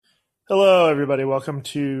Hello, everybody. Welcome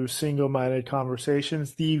to Single Minded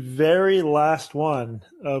Conversations, the very last one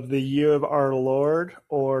of the year of our Lord,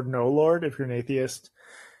 or no Lord if you're an atheist,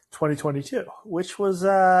 2022, which was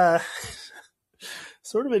sort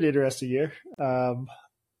of an interesting year. I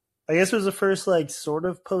guess it was the first, sort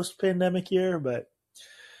of post pandemic year, but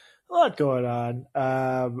a lot going on.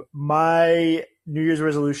 My New Year's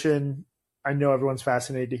resolution, I know everyone's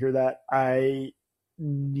fascinated to hear that. I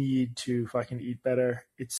need to fucking eat better.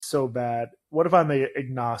 It's so bad. What if I'm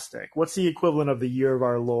agnostic? What's the equivalent of the year of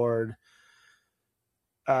our Lord?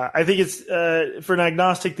 I think it's for an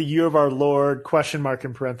agnostic, the year of our Lord, question mark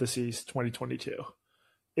in parentheses, 2022.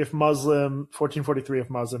 If Muslim, 1443 if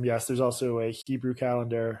Muslim, yes, there's also a Hebrew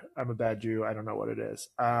calendar. I'm a bad Jew. I don't know what it is.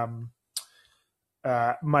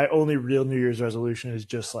 My only real New Year's resolution is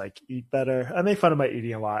just eat better. I make fun of my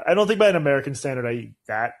eating a lot. I don't think by an American standard I eat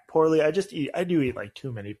that poorly. I do eat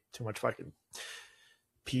too much fucking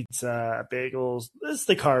pizza, bagels. It's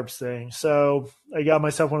the carbs thing. So I got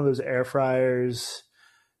myself one of those air fryers.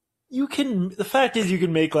 The fact is you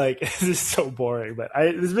can make this is so boring, but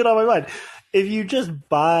this has been on my mind. If you just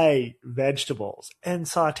buy vegetables and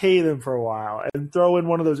saute them for a while and throw in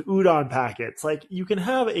one of those udon packets, you can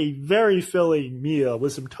have a very filling meal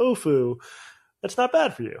with some tofu. That's not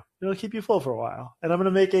bad for you. It'll keep you full for a while. And I'm going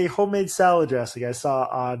to make a homemade salad dressing I saw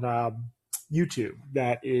on YouTube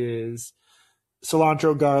that is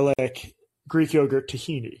cilantro, garlic, Greek yogurt,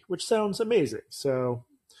 tahini, which sounds amazing. So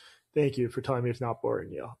thank you for telling me it's not boring,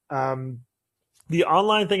 Neil. The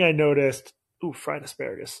online thing I noticed, fried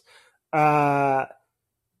asparagus. Get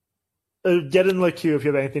in the queue if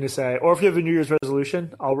you have anything to say, or if you have a New Year's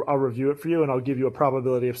resolution, I'll review it for you and I'll give you a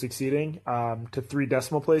probability of succeeding to 3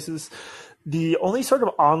 decimal places. The only sort of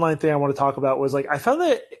online thing I want to talk about was I found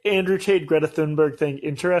the Andrew Tate, Greta Thunberg thing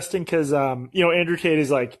interesting because Andrew Tate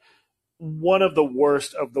is one of the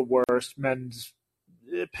worst men's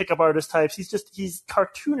pickup artist types. He's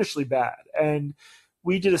cartoonishly bad, and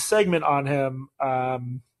we did a segment on him.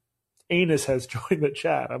 Anus has joined the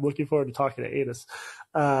chat. I'm looking forward to talking to Anus.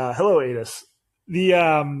 Hello, Anus. We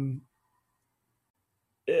did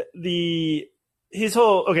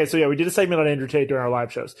a segment on Andrew Tate during our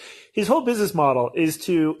live shows. His whole business model is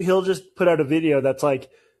he'll just put out a video that's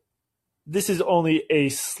this is only a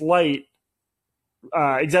slight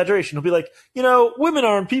exaggeration. He'll be women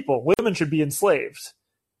aren't people. Women should be enslaved.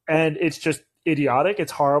 And it's just idiotic.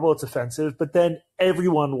 It's horrible. It's offensive. But then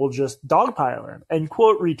everyone will just dogpile him and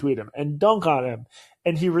quote retweet him and dunk on him.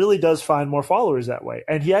 And he really does find more followers that way.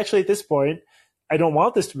 And he actually, at this point, I don't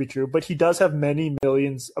want this to be true, but he does have many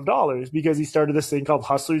millions of dollars because he started this thing called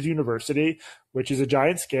Hustlers University, which is a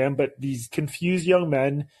giant scam. But these confused young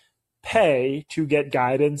men pay to get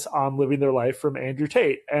guidance on living their life from Andrew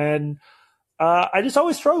Tate. And I just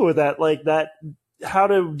always struggle with that, how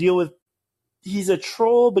to deal with. He's a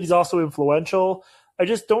troll, but he's also influential. I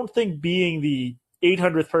just don't think being the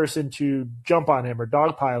 800th person to jump on him or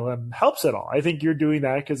dogpile him helps at all. I think you're doing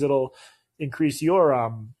that because it'll increase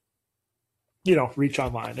your, reach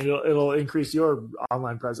online. It'll increase your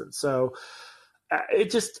online presence. So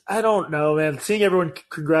I don't know, man. Seeing everyone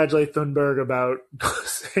congratulate Thunberg about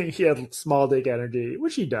saying he had small dick energy,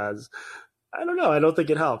 which he does. I don't know. I don't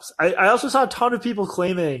think it helps. I also saw a ton of people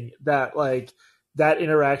claiming that that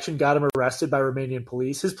interaction got him arrested by Romanian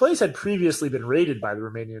police. His place had previously been raided by the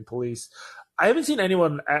Romanian police. I haven't seen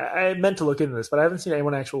anyone, I meant to look into this, but I haven't seen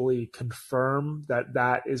anyone actually confirm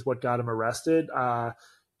that is what got him arrested.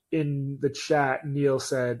 In the chat, Neil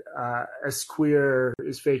said, as queer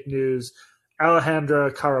is fake news.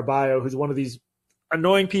 Alejandra Caraballo, who's one of these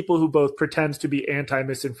annoying people who both pretends to be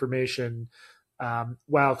anti-misinformation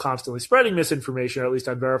while constantly spreading misinformation, or at least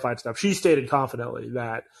unverified stuff. She stated confidently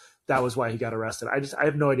that was why he got arrested. I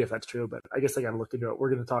have no idea if that's true, but I guess I got to look into it. We're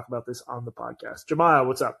going to talk about this on the podcast. Jamal,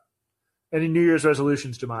 what's up? Any New Year's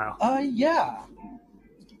resolutions, Jamal? Yeah.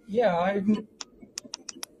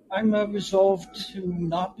 I'm resolved to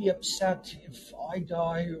not be upset if I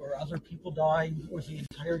die or other people die or the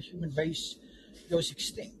entire human race goes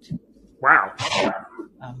extinct. Wow.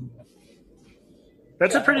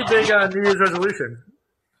 That's a pretty big New Year's resolution.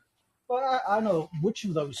 Well, I don't know which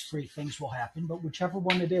of those 3 things will happen, but whichever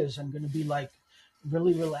one it is, I'm going to be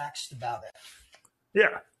really relaxed about it.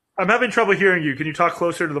 Yeah. I'm having trouble hearing you. Can you talk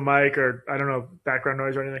closer to the mic or, I don't know, background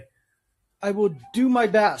noise or anything? I will do my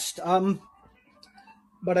best.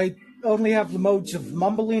 But I only have the modes of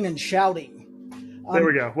mumbling and shouting. There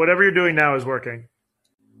we go. Whatever you're doing now is working.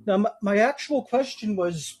 Now, my actual question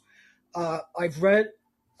was, I've read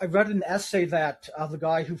an essay that the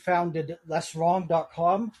guy who founded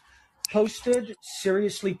lesswrong.com posted,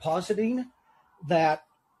 seriously positing that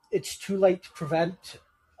it's too late to prevent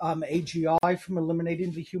AGI from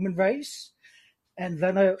eliminating the human race. And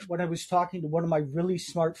then when I was talking to one of my really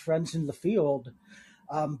smart friends in the field,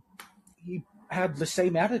 um, he had the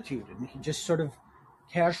same attitude, and he just sort of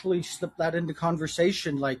casually slipped that into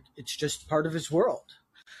conversation like it's just part of his world.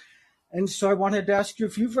 And so I wanted to ask you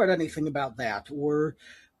if you've read anything about that, or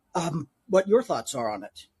what your thoughts are on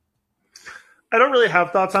it. I don't really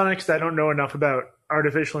have thoughts on it because I don't know enough about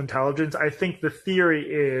artificial intelligence. I think the theory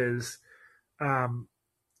is um,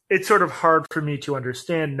 it's sort of hard for me to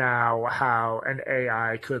understand now how an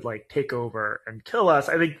AI could like take over and kill us.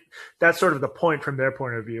 I think that's sort of the point from their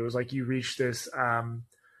point of view is like you reach this,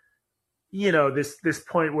 this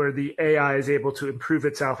point where the AI is able to improve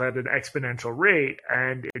itself at an exponential rate,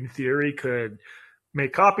 and in theory could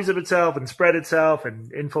make copies of itself and spread itself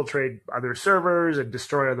and infiltrate other servers and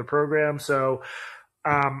destroy other programs. So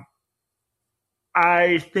um,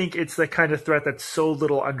 I think it's the kind of threat that's so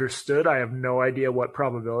little understood. I have no idea what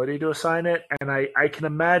probability to assign it. And I can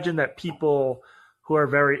imagine that people who are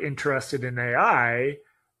very interested in AI,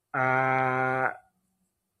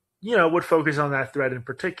 would focus on that threat in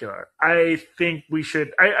particular. I think we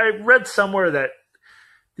should. I read somewhere that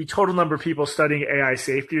the total number of people studying AI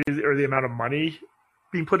safety or the amount of money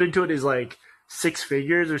being put into it is like six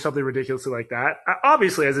figures or something ridiculously like that.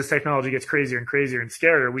 Obviously, as this technology gets crazier and crazier and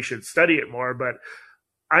scarier, we should study it more. But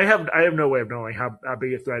I have no way of knowing how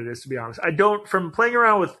big a threat it is, to be honest. I don't. From playing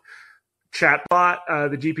around with chatbot,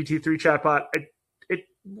 the GPT-3 chatbot,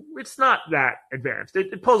 it's not that advanced.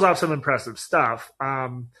 It pulls off some impressive stuff.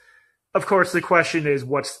 Of course, the question is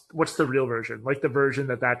what's the real version? Like the version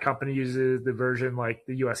that company uses, the version like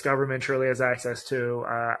the U.S. government surely has access to.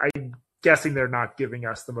 I'm guessing they're not giving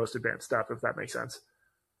us the most advanced stuff, if that makes sense.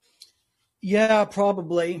 Yeah,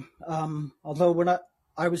 probably. Although when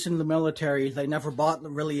I was in the military, they never bought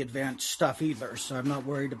the really advanced stuff either, so I'm not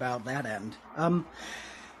worried about that end.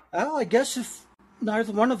 Well, I guess if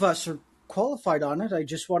neither one of us are qualified on it, I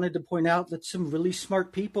just wanted to point out that some really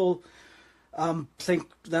smart people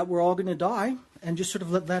think that we're all going to die, and just sort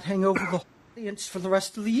of let that hang over the audience for the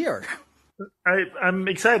rest of the year. I'm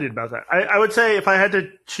excited about that. I would say if I had to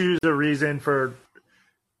choose a reason for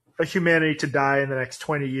a humanity to die in the next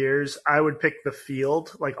 20 years, I would pick the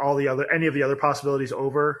field, like any of the other possibilities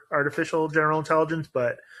over artificial general intelligence.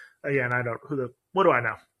 But again, what do I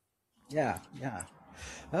know? Yeah.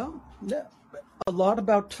 Well, yeah, a lot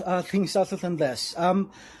about things other than this. I'll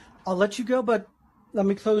let you go, but let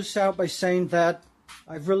me close out by saying that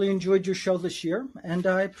I've really enjoyed your show this year, and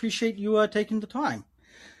I appreciate you taking the time.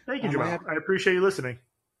 Thank you, Jamal. I appreciate you listening.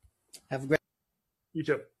 Have a great. You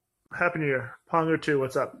too. Happy New Year. Pongo 2,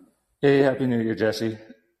 what's up? Hey, Happy New Year, Jesse.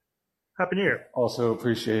 Happy New Year. Also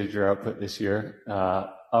appreciated your output this year. A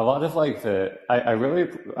lot of like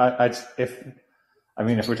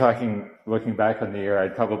if we're talking looking back on the year,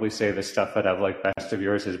 I'd probably say the stuff that I've liked best of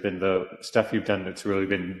yours has been the stuff you've done that's really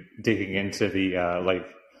been digging into the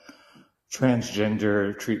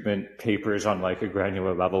transgender treatment papers on like a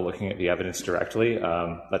granular level, looking at the evidence directly.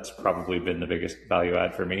 That's probably been the biggest value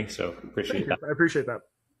add for me. So appreciate that. I appreciate that.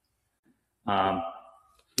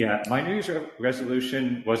 Yeah, my New Year's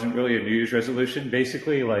resolution wasn't really a New Year's resolution.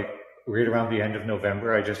 Basically, like right around the end of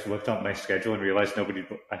November, I just looked at my schedule and realized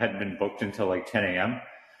I hadn't been booked until like 10 a.m.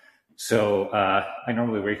 So I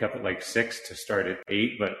normally wake up at like 6 to start at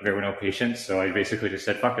 8, but there were no patients. So I basically just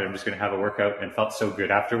said, fuck it, I'm just going to have a workout, and felt so good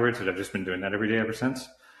afterwards that I've just been doing that every day ever since.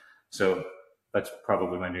 So that's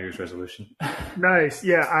probably my New Year's resolution. Nice.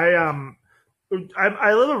 Yeah,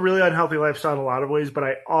 I live a really unhealthy lifestyle in a lot of ways, but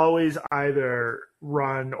I always either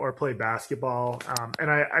run or play basketball. And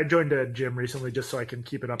I joined a gym recently just so I can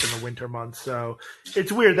keep it up in the winter months. So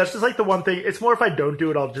it's weird. That's just like the one thing. It's more if I don't do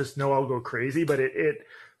it, I'll just know I'll go crazy. But it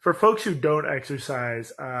for folks who don't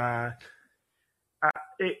exercise,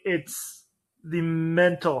 it's the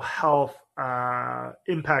mental health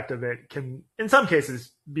impact of it can, in some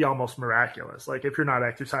cases, be almost miraculous. Like if you're not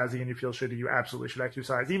exercising and you feel shitty, you absolutely should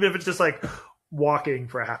exercise, even if it's just like walking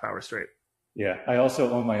for a half hour straight. Yeah, I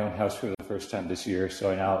also own my own house for the first time this year,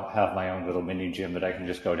 so I now have my own little mini gym that I can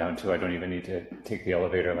just go down to. I don't even need to take the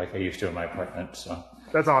elevator like I used to in my apartment. So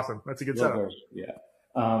that's awesome. That's a good setup. Yeah.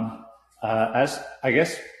 As I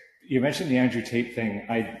guess you mentioned the Andrew Tate thing,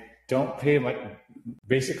 I don't pay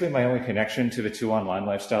basically my only connection to the Two Online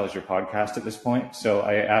Lifestyle is your podcast at this point. So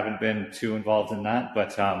I haven't been too involved in that,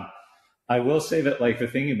 but I will say that like the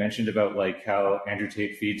thing you mentioned about like how Andrew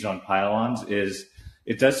Tate feeds on pylons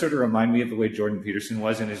it does sort of remind me of the way Jordan Peterson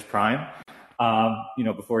was in his prime,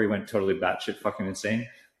 before he went totally batshit fucking insane.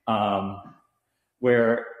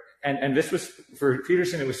 Where this was for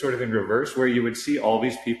Peterson, it was sort of in reverse, where you would see all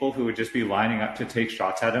these people who would just be lining up to take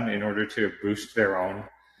shots at him in order to boost their own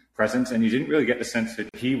presence, and you didn't really get the sense that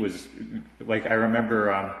he was like. I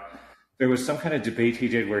remember there was some kind of debate he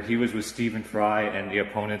did where he was with Stephen Fry, and the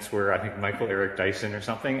opponents were, I think, Michael Eric Dyson or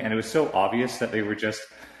something, and it was so obvious that they were just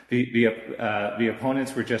the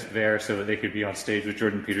opponents were just there so that they could be on stage with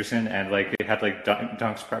Jordan Peterson, and like they had like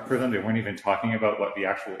dunks prep for them. They weren't even talking about what the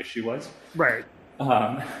actual issue was. Right.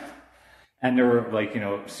 And there were like,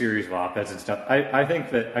 series of op-eds and stuff. I think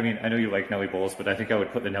that, I mean, I know you like Nellie Bowles, but I think I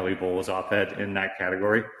would put the Nellie Bowles op-ed in that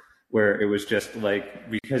category, where it was just like,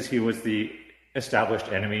 because he was the established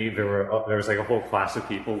enemy, there was like a whole class of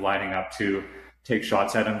people lining up to take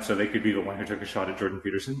shots at him so they could be the one who took a shot at Jordan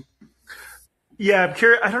Peterson. Yeah, I'm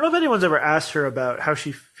curious. I don't know if anyone's ever asked her about how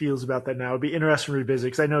she feels about that now. It'd be interesting to revisit,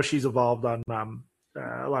 because I know she's evolved on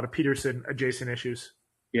a lot of Peterson adjacent issues.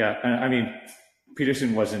 Yeah, I mean,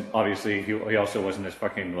 Peterson wasn't, obviously, he also wasn't as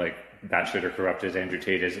fucking like batshit or corrupt as Andrew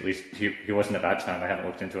Tate is. At least he wasn't at that time. I haven't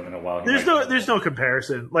looked into him in a while. There's no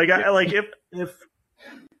comparison. Like, yeah. if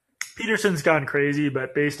Peterson's gone crazy,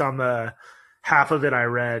 but based on the half of it I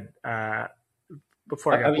read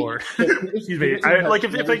before I got bored. Excuse me.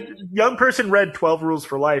 If a young person read 12 Rules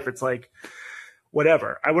for Life, it's like,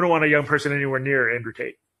 whatever. I wouldn't want a young person anywhere near Andrew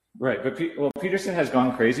Tate. Right, but Peterson has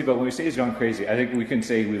gone crazy. But when we say he's gone crazy, I think we can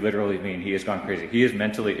say we literally mean he has gone crazy. He is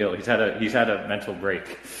mentally ill. He's had a mental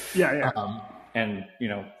break. Yeah. And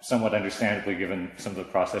somewhat understandably, given some of the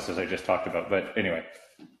processes I just talked about. But anyway,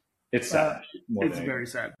 it's sad. It's very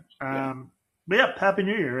sad. But yeah, Happy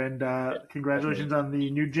New Year, and congratulations on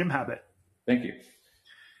the new gym habit. Thank you.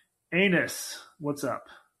 Anus, what's up?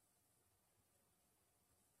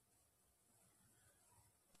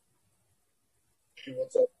 Hey,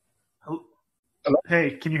 what's up? Hello?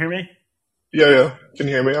 Hey, can you hear me? Yeah. Can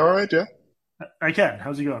you hear me all right? Yeah? I can.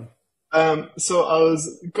 How's it going? So I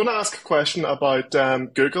was going to ask a question about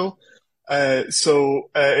Google. In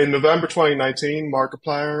November 2019,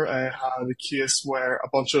 Markiplier had a case where a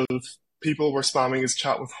bunch of people were spamming his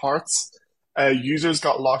chat with hearts. Users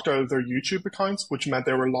got locked out of their YouTube accounts, which meant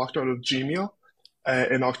they were locked out of Gmail.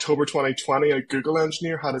 In October 2020, a Google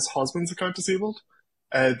engineer had his husband's account disabled.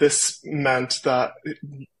 This meant that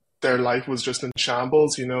their life was just in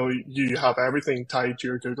shambles. You have everything tied to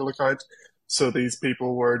your Google account. So these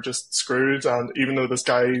people were just screwed. And even though this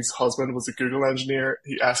guy's husband was a Google engineer,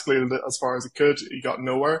 he escalated it as far as he could. He got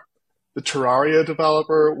nowhere. The Terraria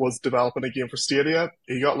developer was developing a game for Stadia.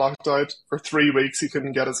 He got locked out. For 3 weeks, he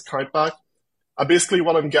couldn't get his account back. And basically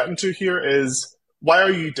what I'm getting to here is, why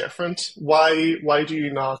are you different? Why do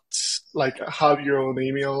you not have your own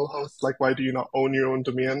email host? Why do you not own your own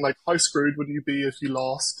domain? How screwed would you be if you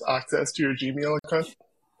lost access to your Gmail account?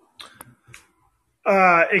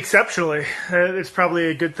 Exceptionally. It's probably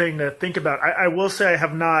a good thing to think about. I will say I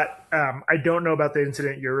have not, I don't know about the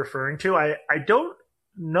incident you're referring to. I don't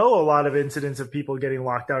know a lot of incidents of people getting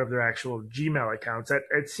locked out of their actual Gmail accounts.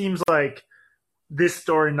 It seems like, this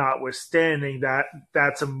story notwithstanding,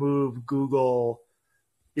 that's a move Google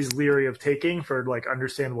is leery of taking for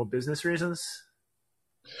understandable business reasons.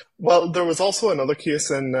 Well, there was also another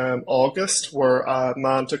case in August where a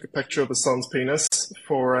man took a picture of his son's penis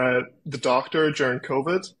for the doctor during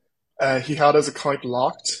COVID. He had his account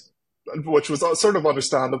locked, which was sort of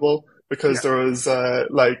understandable because there was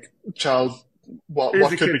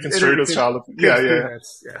what could be construed as child. Yeah.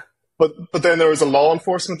 But then there was a law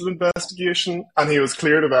enforcement investigation, and he was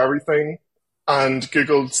cleared of everything, and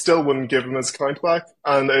Google still wouldn't give him his account back.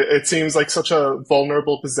 And it seems like such a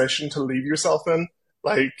vulnerable position to leave yourself in,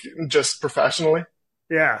 just professionally.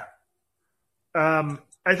 Yeah.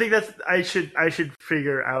 I think I should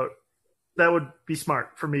figure out, that would be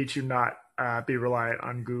smart for me to not be reliant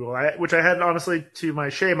on Google, which I had, honestly, to my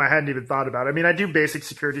shame, I hadn't even thought about. I mean, I do basic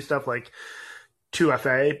security stuff like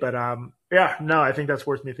 2FA, but I think that's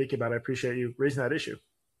worth me thinking about. I appreciate you raising that issue.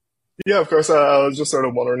 Yeah, of course. I was just sort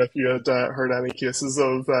of wondering if you had heard any cases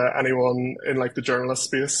of anyone in the journalist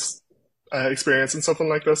space experiencing something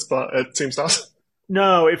like this, but it seems not.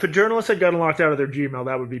 No, if a journalist had gotten locked out of their Gmail,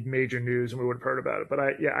 that would be major news, and we would have heard about it. But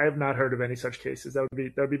I have not heard of any such cases. That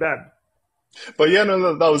would be bad. But yeah,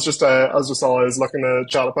 no, that was just all I was looking to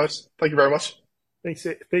chat about. Thank you very much. Thanks.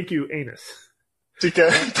 Thank you, Anus. Take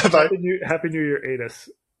care. Bye-bye. Happy New Year, Anus.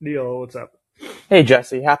 Neil, what's up? Hey,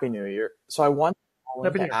 Jesse. Happy New Year. So I wanted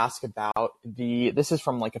to ask about this is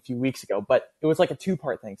from a few weeks ago, but it was a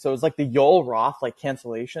two-part thing. So it was the Yoel Roth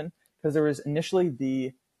cancellation, because there was initially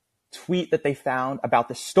the tweet that they found about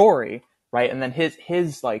the story, right? And then his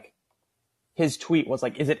tweet was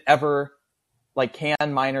is it ever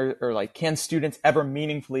can students ever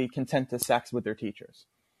meaningfully consent to sex with their teachers?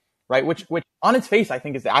 Right, which on its face I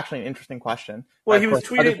think is actually an interesting question. Well, he was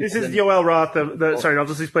tweeting. This is Yoel Roth. Sorry, I'll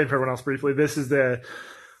just explain for everyone else briefly. This is the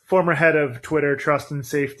former head of Twitter, trust and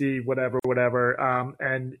safety, whatever.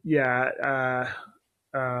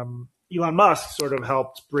 Elon Musk sort of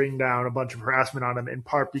helped bring down a bunch of harassment on him, in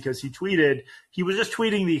part because he was just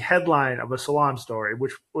tweeting the headline of a Salon story,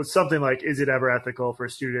 which was something like, is it ever ethical for a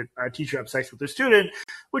teacher to have sex with their student,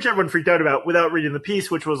 which everyone freaked out about without reading the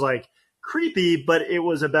piece, which was like creepy, but it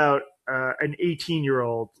was about an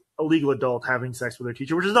 18-year-old, a legal adult having sex with their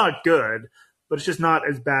teacher, which is not good, but it's just not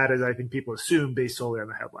as bad as I think people assume based solely on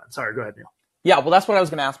the headline. Sorry, go ahead, Neil. Yeah, well, that's what I was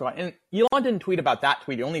going to ask about. And Elon didn't tweet about that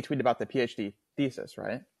tweet. He only tweeted about the PhD thesis,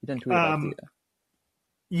 right? He didn't tweet about the...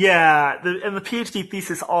 Yeah, and the PhD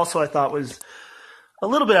thesis also I thought was a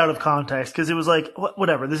little bit out of context because it was like,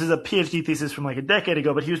 whatever, this is a PhD thesis from like a decade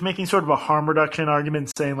ago, but he was making sort of a harm reduction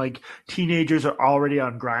argument saying like teenagers are already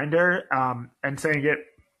on Grindr, and saying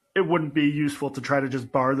it wouldn't be useful to try to just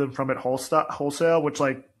bar them from it wholesale, which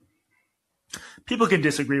like people can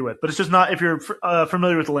disagree with, but it's just not, if you're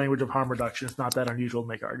familiar with the language of harm reduction, it's not that unusual to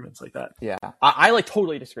make arguments like that. Yeah, I like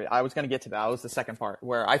totally disagree. I was going to get to that. That was the second part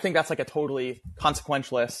where I think that's like a totally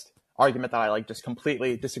consequentialist argument that I like just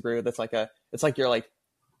completely disagree with. It's like you're like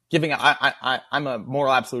giving, I'm a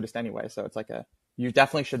moral absolutist anyway. So it's like you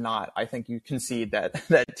definitely should not. I think you concede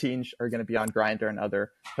that teens are going to be on Grindr and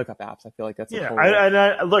other hookup apps. I feel like that's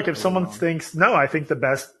look, if someone thinks no, I think the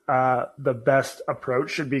best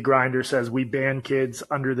approach should be Grindr says we ban kids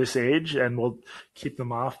under this age and we'll keep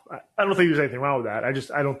them off. I don't think there's anything wrong with that.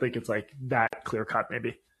 I don't think it's like that clear cut.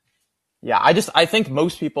 Maybe. Yeah, I think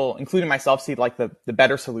most people, including myself, see like the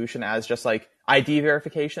better solution as just like ID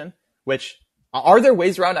verification. Which are there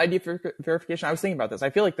ways around ID verification? I was thinking about this.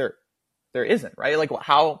 I feel like there isn't, right? Like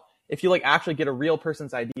how, if you like actually get a real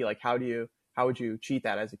person's ID, like how would you cheat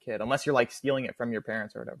that as a kid? Unless you're like stealing it from your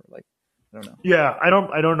parents or whatever. Like, I don't know. Yeah. I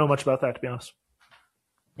don't know much about that, to be honest.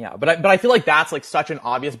 Yeah. But I feel like that's like such an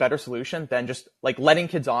obvious better solution than just like letting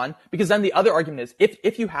kids on, because then the other argument is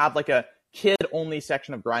if you have like a kid only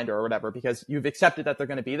section of Grindr or whatever, because you've accepted that they're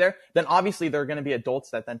going to be there, then obviously there are going to be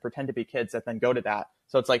adults that then pretend to be kids that then go to that.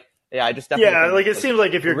 So it's like, yeah, I just definitely think, like it seems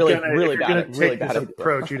like if you're really going to take this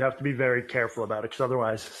approach, you'd have to be very careful about it, because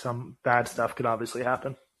otherwise some bad stuff could obviously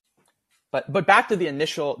happen. But back to the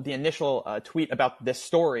initial tweet about this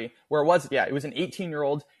story, where it was an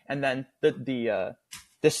 18-year-old, and then the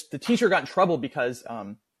teacher got in trouble because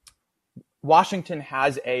Washington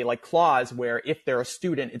has a like clause where if they're a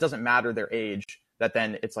student, it doesn't matter their age, that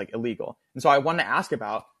then it's like illegal. And so I wanted to ask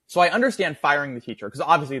about. So I understand firing the teacher, because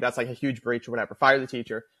obviously that's like a huge breach or whatever. Fire the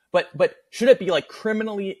teacher. But should it be like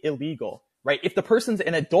criminally illegal, right? If the person's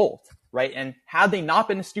an adult, right? And had they not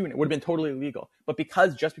been a student, it would have been totally illegal. But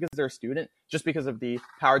just because they're a student, just because of the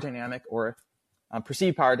power dynamic or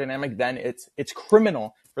perceived power dynamic, then it's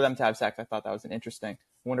criminal for them to have sex. I thought that was an interesting.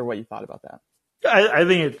 I wonder what you thought about that. I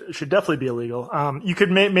think it should definitely be illegal. You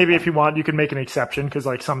could maybe if you want, you could make an exception, because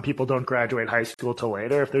like some people don't graduate high school till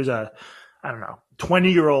later. If there's a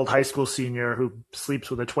 20-year-old high school senior who sleeps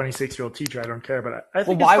with a 26-year-old teacher, I don't care. But I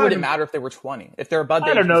think why would it matter if they were 20? If they're above the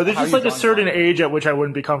age, I don't know. There's just like a certain age at which I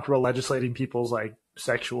wouldn't be comfortable legislating people's like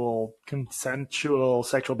consensual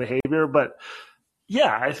sexual behavior. But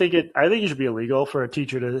yeah, I think it should be illegal for a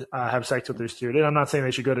teacher to have sex with their student. I'm not saying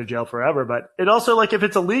they should go to jail forever, but it also, like, if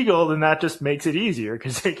it's illegal, then that just makes it easier,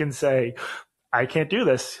 because they can say, I can't do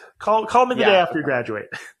this. Call me the day after you graduate.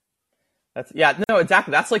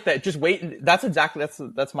 Exactly. That's like that. Just wait. That's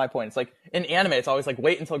my point. It's like in anime, it's always like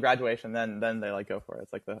wait until graduation, then they like go for it.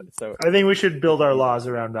 It's like I think we should build our laws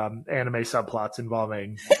around anime subplots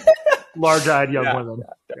involving large-eyed young women.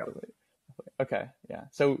 Yeah, definitely. Okay. Yeah.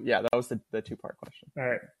 So yeah, that was the 2-part question. All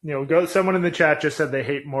right. Someone in the chat just said they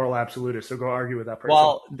hate moral absolutists, so go argue with that person.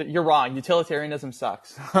 Well, you're wrong. Utilitarianism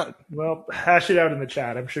sucks. Well, hash it out in the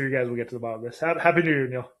chat. I'm sure you guys will get to the bottom of this. Happy New Year,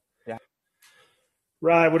 Neil. Yeah.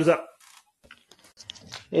 Rye, what is up?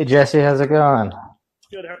 Hey, Jesse, how's it going?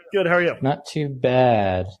 Good. How are you? Not too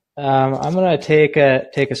bad. I'm gonna take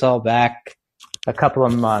us all back a couple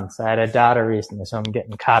of months. I had a daughter recently, so I'm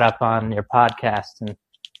getting caught up on your podcast, and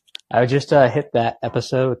I just hit that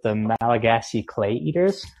episode with the Malagasy clay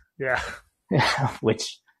eaters. Yeah.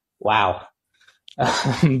 Which, wow.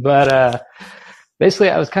 But basically,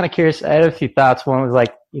 I was kind of curious. I had a few thoughts. One was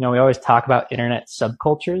like, we always talk about internet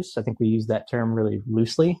subcultures. I think we use that term really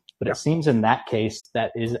loosely, but It seems in that case,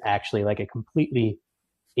 that is actually like a completely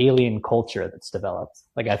alien culture that's developed.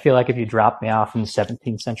 Like, I feel like if you dropped me off in the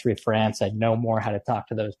 17th century France, I'd know more how to talk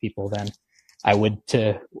to those people than I would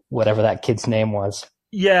to whatever that kid's name was.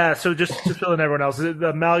 Yeah, so just to fill in everyone else,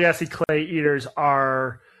 the Malagasy clay eaters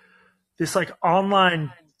are this like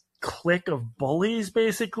online clique of bullies,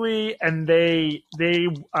 basically, and they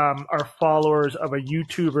are followers of a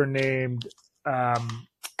YouTuber named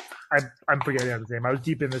I'm forgetting his name. I was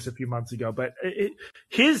deep in this a few months ago, but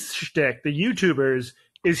his shtick, the YouTubers,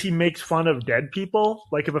 is he makes fun of dead people.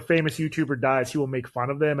 Like if a famous YouTuber dies, he will make fun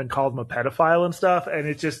of them and call them a pedophile and stuff. And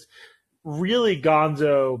it's just really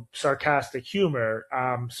gonzo, sarcastic humor.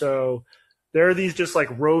 So there are these just like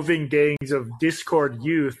roving gangs of Discord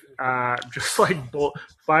youth, just like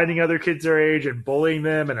finding other kids their age and bullying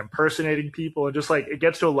them and impersonating people. And just like it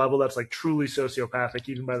gets to a level that's like truly sociopathic,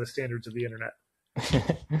 even by the standards of the internet.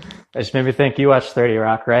 That just made me think, you watched 30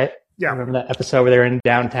 Rock, right? Yeah. Remember that episode where they're in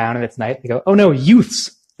downtown and it's night? They go, oh no,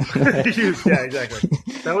 youths. Youths, yeah, exactly.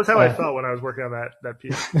 That was how I felt when I was working on that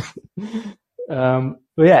piece. But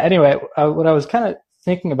yeah, anyway, what I was kind of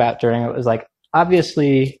thinking about during it was like,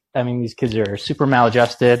 obviously, I mean, these kids are super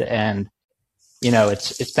maladjusted and, you know,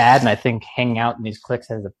 it's bad. And I think hanging out in these cliques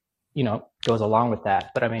has goes along with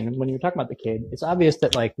that. But I mean, when you're talking about the kid, it's obvious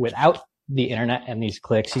that like without the internet and these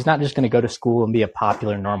cliques, he's not just going to go to school and be a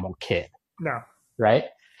popular, normal kid. No. Right.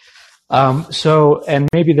 So, and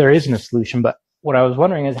maybe there isn't a solution, but what I was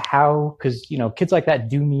wondering is how, because, you know, kids like that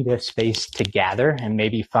do need a space to gather and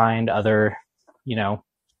maybe find other, you know,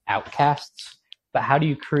 outcasts. But how do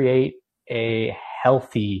you create a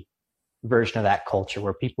healthy version of that culture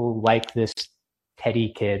where people like this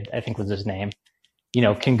Teddy kid, I think was his name, you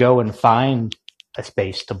know, can go and find a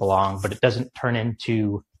space to belong, but it doesn't turn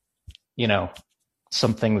into, you know,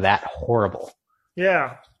 something that horrible?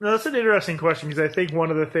 Yeah, no, that's an interesting question because I think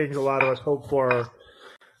one of the things a lot of us hope for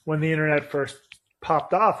when the internet first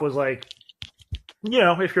popped off was like, you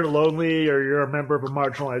know, if you're lonely or you're a member of a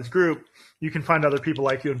marginalized group, you can find other people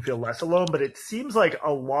like you and feel less alone. But it seems like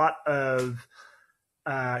a lot of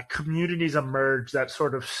communities emerge that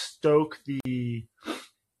sort of stoke the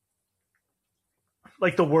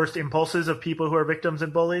worst impulses of people who are victims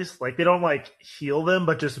and bullies. Like they don't like heal them,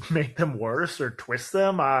 but just make them worse or twist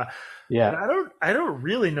them. Yeah, I don't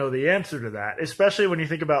really know the answer to that, especially when you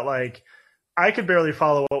think about like, I could barely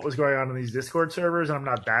follow what was going on in these Discord servers, and I'm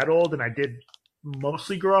not that old, and I did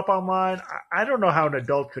mostly grow up online. I don't know how an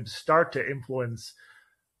adult could start to influence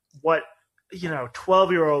what, you know,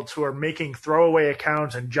 12-year-olds who are making throwaway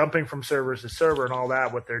accounts and jumping from server to server and all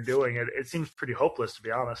that, what they're doing. It seems pretty hopeless, to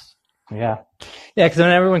be honest. Yeah, because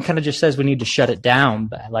then everyone kind of just says we need to shut it down.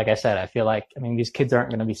 But like I said, I feel like, I mean, these kids aren't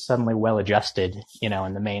going to be suddenly well adjusted, you know,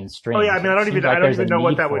 in the mainstream. Oh yeah, I mean, I don't even know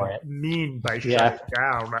what that would it. mean by shut it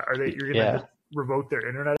down. Are they? You're going to revoke their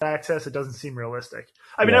internet access? It doesn't seem realistic.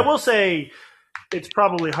 I mean, I will say it's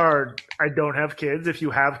probably hard. I don't have kids. If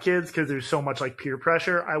you have kids, because there's so much like peer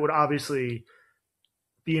pressure, I would obviously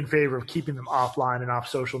be in favor of keeping them offline and off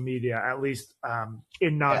social media, at least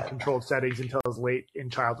in non-controlled settings until as late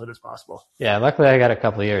in childhood as possible. Yeah, luckily I got a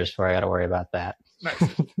couple of years before I got to worry about that.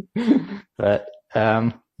 Nice. But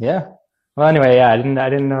yeah. Well, anyway, I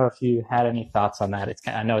didn't know if you had any thoughts on that.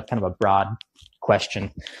 I know it's kind of a broad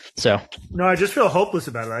question. So no, I just feel hopeless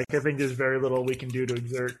about it. Like, I think there's very little we can do to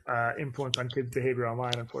exert influence on kids' behavior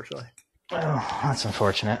online, unfortunately. Oh, that's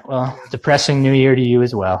unfortunate. Well, depressing New Year to you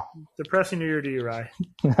as well. Depressing New Year to you, Rye.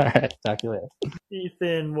 All right, talk to you later.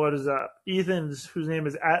 Ethan, what is up? Ethan's, whose name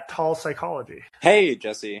is @TallPsychology. Hey,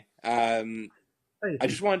 Jesse. I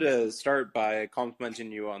just wanted to start by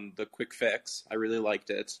complimenting you on the quick fix. I really liked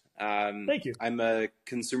it. Thank you. I'm a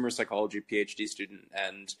consumer psychology PhD student,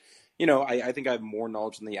 and you know, I think I have more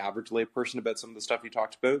knowledge than the average layperson about some of the stuff you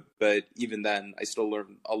talked about, but even then, I still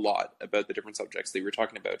learned a lot about the different subjects that you were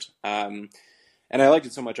talking about. And I liked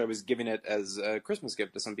it so much, I was giving it as a Christmas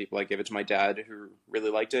gift to some people. I gave it to my dad, who really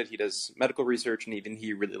liked it. He does medical research, and even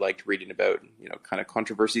he really liked reading about, you know, kind of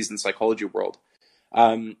controversies in the psychology world.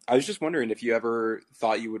 I was just wondering if you ever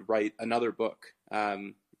thought you would write another book,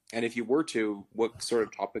 and if you were to, what sort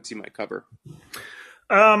of topics you might cover.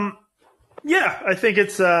 Yeah, I think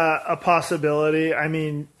it's a possibility. I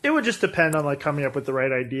mean, it would just depend on like coming up with the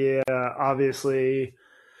right idea. Obviously,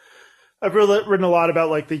 I've written a lot about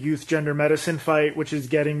like the youth gender medicine fight, which is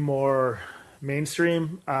getting more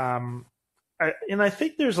mainstream. And I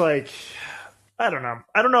think there's like, I don't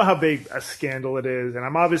know how big a scandal it is. And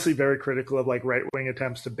I'm obviously very critical of like right-wing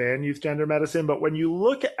attempts to ban youth gender medicine. But when you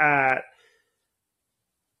look at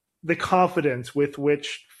the confidence with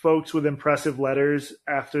which folks with impressive letters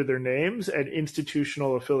after their names and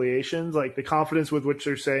institutional affiliations, like the confidence with which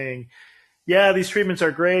they're saying, yeah, these treatments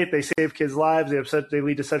are great, they save kids' lives, they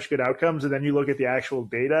lead to such good outcomes, and then you look at the actual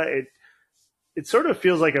data, it sort of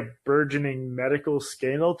feels like a burgeoning medical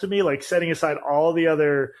scandal to me, like setting aside all the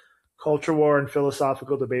other culture war and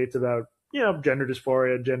philosophical debates about, you know, gender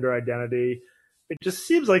dysphoria, gender identity. It just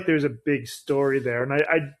seems like there's a big story there, and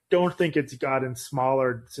I don't think it's gotten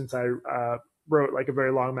smaller since I wrote like a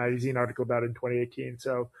very long magazine article about it in 2018.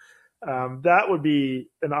 So That would be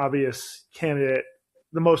an obvious candidate,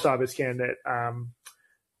 the most obvious candidate,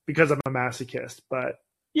 because I'm a masochist. But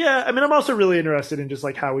yeah, I mean, I'm also really interested in just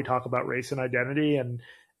like how we talk about race and identity and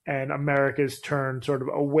America's turn sort of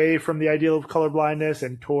away from the ideal of colorblindness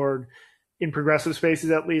and toward, in progressive spaces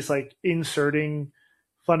at least, like inserting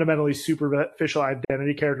fundamentally superficial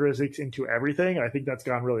identity characteristics into everything. I think that's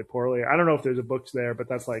gone really poorly. I don't know if there's a book there, but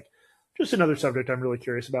that's like just another subject I'm really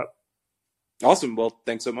curious about. Awesome. Well,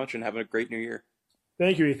 thanks so much and have a great new year.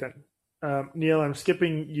 Thank you, Ethan. Neil, I'm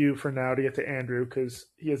skipping you for now to get to Andrew because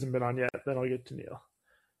he hasn't been on yet. Then I'll get to Neil.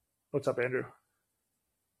 What's up, Andrew?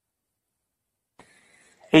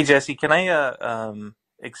 Hey, Jesse, can I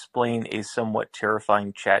explain a somewhat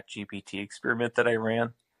terrifying ChatGPT experiment that I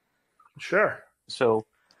ran? Sure. So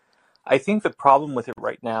I think the problem with it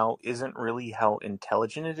right now isn't really how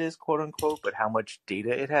intelligent it is, quote unquote, but how much data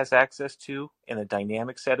it has access to in a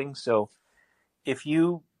dynamic setting. So if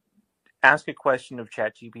you ask a question of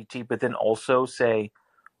ChatGPT, but then also say,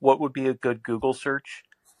 what would be a good Google search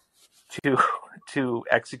to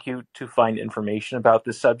execute to find information about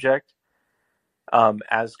this subject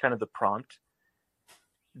as kind of the prompt,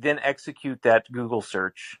 then execute that Google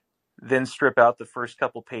search, then strip out the first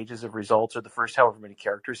couple pages of results or the first however many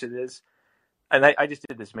characters it is. And I just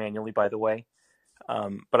did this manually, by the way,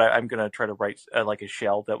 but I'm going to try to write like a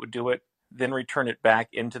shell that would do it, then return it back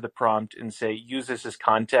into the prompt and say, use this as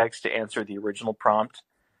context to answer the original prompt.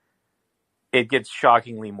 It gets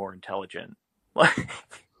shockingly more intelligent.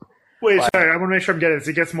 Wait, sorry, I want to make sure I'm getting this.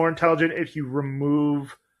 It gets more intelligent if you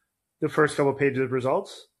remove the first couple pages of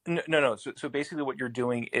results? No. So basically what you're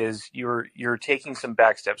doing is you're taking some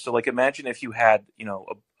back steps. So like imagine if you had,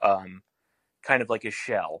 kind of like a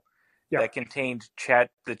shell that contained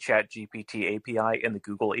the ChatGPT API and the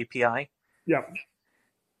Google API. Yeah.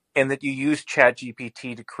 And that you use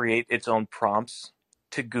ChatGPT to create its own prompts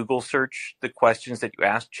to Google search the questions that you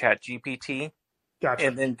ask ChatGPT. Gotcha.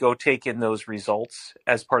 And then go take in those results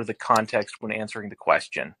as part of the context when answering the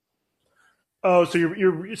question. Oh, so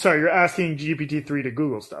you're asking GPT-3 to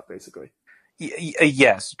Google stuff, basically.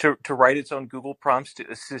 Yes, to write its own Google prompts to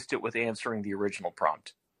assist it with answering the original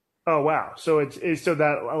prompt. Oh wow! So it's so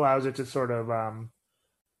that allows it to sort of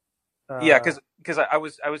yeah, because I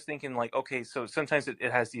was thinking like, okay, so sometimes it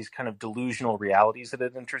has these kind of delusional realities that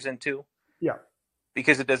it enters into. Yeah.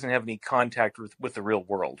 Because it doesn't have any contact with the real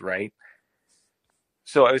world, right?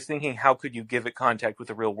 So I was thinking, how could you give it contact with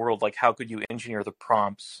the real world? Like, how could you engineer the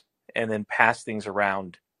prompts and then pass things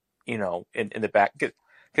around, in the back?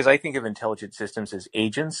 Because I think of intelligent systems as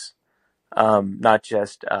agents, not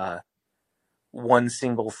just one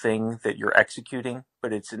single thing that you're executing,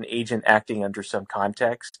 but it's an agent acting under some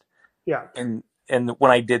context. Yeah. And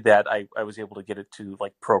when I did that, I was able to get it to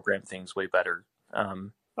like program things way better.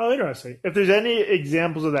 Oh, interesting. If there's any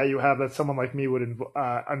examples of that you have that someone like me would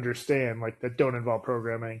understand, like that don't involve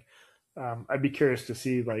programming, I'd be curious to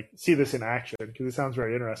see this in action because it sounds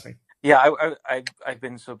very interesting. Yeah, I've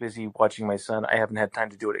been so busy watching my son, I haven't had time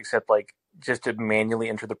to do it except like just to manually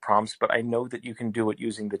enter the prompts. But I know that you can do it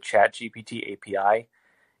using the ChatGPT API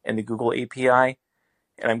and the Google API,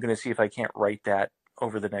 and I'm going to see if I can't write that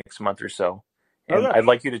over the next month or so. And I'd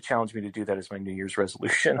like you to challenge me to do that as my New Year's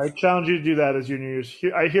resolution. I challenge you to do that as your New Year's.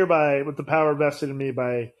 I hereby, with the power vested in me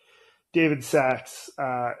by David Sachs,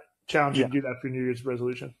 challenge you to do that for your New Year's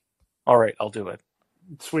resolution. All right, I'll do it.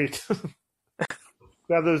 Sweet.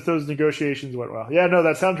 Glad those negotiations went well. Yeah, no,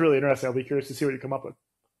 that sounds really interesting. I'll be curious to see what you come up with.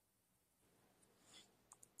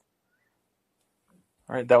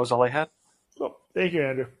 All right, that was all I had. Cool. Thank you,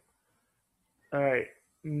 Andrew. All right,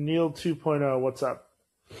 Neil 2.0, what's up?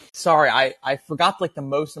 Sorry, I forgot like the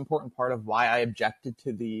most important part of why I objected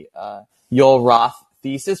to the Yoel Roth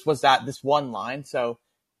thesis was that this one line. So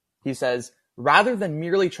he says, rather than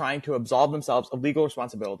merely trying to absolve themselves of legal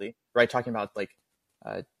responsibility, right? Talking about like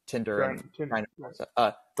Tinder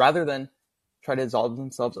rather than try to absolve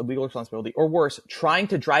themselves of legal responsibility, or worse, trying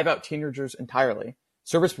to drive out teenagers entirely,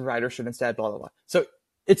 service providers should instead blah, blah, blah. So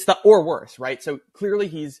it's the or worse, right? So clearly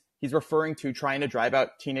he's referring to trying to drive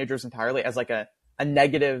out teenagers entirely as like a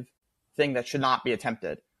negative thing that should not be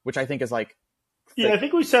attempted, which I think is like... Yeah, I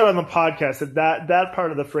think we said on the podcast that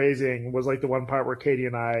part of the phrasing was like the one part where Katie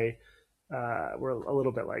and I were a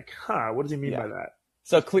little bit like, what does he mean by that?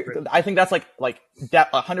 So clear, I think that's like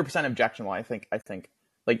 100% objectionable. I think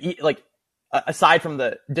like aside from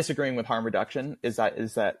the disagreeing with harm reduction, is the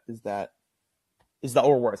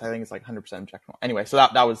or worse. I think it's like 100% objectionable. Anyway, so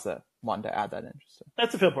that was the one to add that in. So.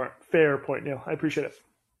 That's a fair point, Neil. I appreciate it.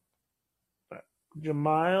 But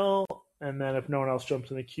Jamal, and then if no one else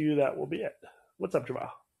jumps in the queue, that will be it. What's up,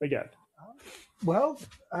 Jamal? Again. Well,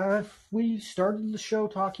 we started the show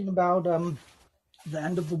talking about the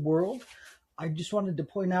end of the world. I just wanted to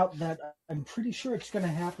point out that I'm pretty sure it's going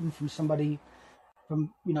to happen from somebody,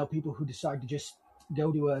 from people who decide to just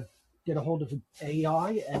go to get a hold of an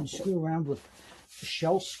AI and screw around with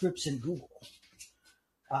shell scripts in Google.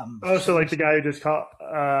 So like the guy who just called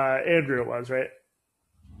Andrew, it was, right?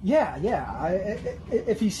 Yeah.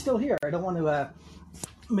 If he's still here, I don't want to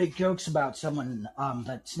make jokes about someone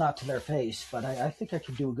that's not to their face, but I think I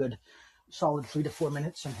could do a good solid 3 to 4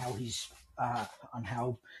 minutes on how he's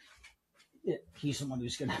he's the one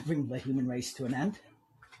who's going to bring the human race to an end.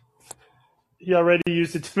 He already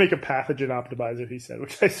used it to make a pathogen optimizer, he said,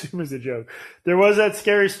 which I assume is a joke. There was that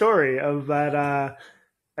scary story of that, I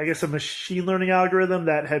guess, a machine learning algorithm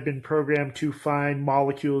that had been programmed to find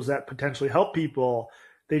molecules that potentially help people.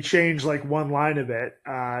 They changed like one line of it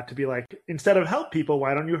to be like, instead of help people,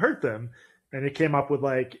 why don't you hurt them? And it came up with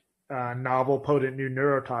like novel, potent new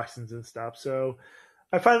neurotoxins and stuff. So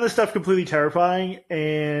I find this stuff completely terrifying,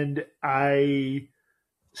 and I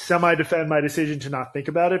semi-defend my decision to not think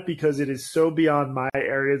about it because it is so beyond my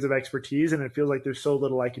areas of expertise, and it feels like there's so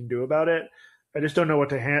little I can do about it. I just don't know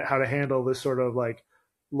how to handle this sort of like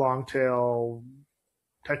long tail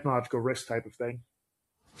technological risk type of thing.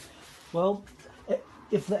 Well,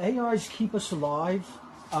 if the AIs keep us alive,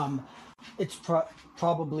 it's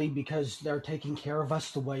probably because they're taking care of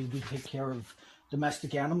us the way we take care of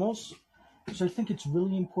domestic animals. So I think it's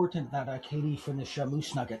really important that Katie finish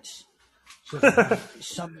Moose Nuggets. So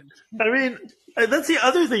I mean, that's the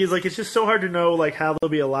other thing is like it's just so hard to know like how they'll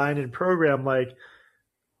be aligned and programmed. Like,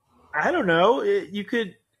 I don't know.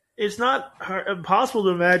 It's not impossible to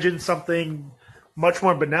imagine something much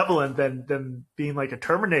more benevolent than being like a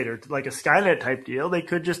Terminator, like a Skynet type deal. They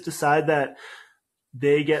could just decide that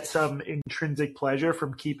they get some intrinsic pleasure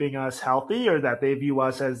from keeping us healthy, or that they view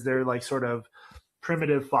us as their like sort of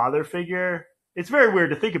primitive father figure. It's very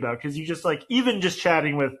weird to think about because you just like, even just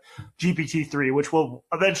chatting with GPT-3, which will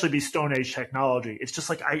eventually be Stone Age technology, it's just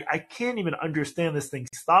like I can't even understand this thing's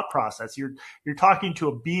thought process. You're talking to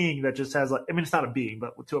a being that just has like, I mean, it's not a being,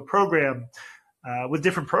 but to a program with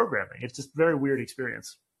different programming. It's just a very weird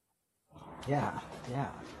experience. Yeah.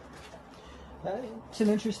 It's an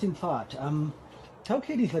interesting thought. Tell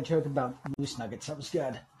Katie that joke about Moose Nuggets. That was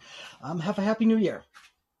good. Have a Happy New Year.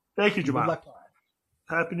 Thank you, Jamal.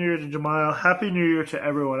 Happy New Year to Jamal. Happy New Year to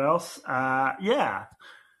everyone else. Yeah.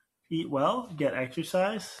 Eat well. Get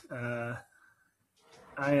exercise. I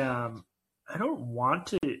don't want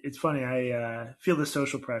to. It's funny. I feel the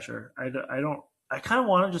social pressure. I kind of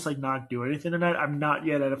want to just like not do anything tonight. I'm not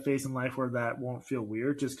yet at a phase in life where that won't feel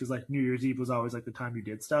weird, just because like New Year's Eve was always like the time you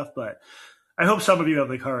did stuff. But I hope some of you have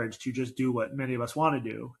the courage to just do what many of us want to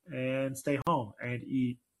do and stay home and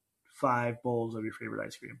eat 5 bowls of your favorite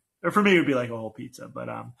ice cream. Or for me, it would be like a whole pizza. But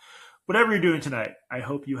whatever you're doing tonight, I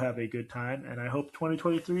hope you have a good time. And I hope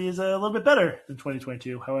 2023 is a little bit better than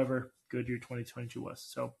 2022, however good your 2022 was.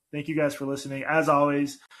 So thank you guys for listening. As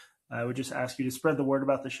always, I would just ask you to spread the word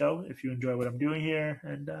about the show if you enjoy what I'm doing here.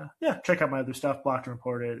 And check out my other stuff, Blocked and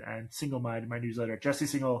Reported, and Single Mind, my newsletter at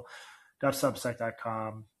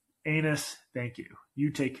jessesingle.substack.com. Anus, thank you.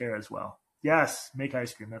 You take care as well. Yes, make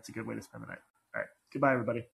ice cream. That's a good way to spend the night. All right. Goodbye, everybody.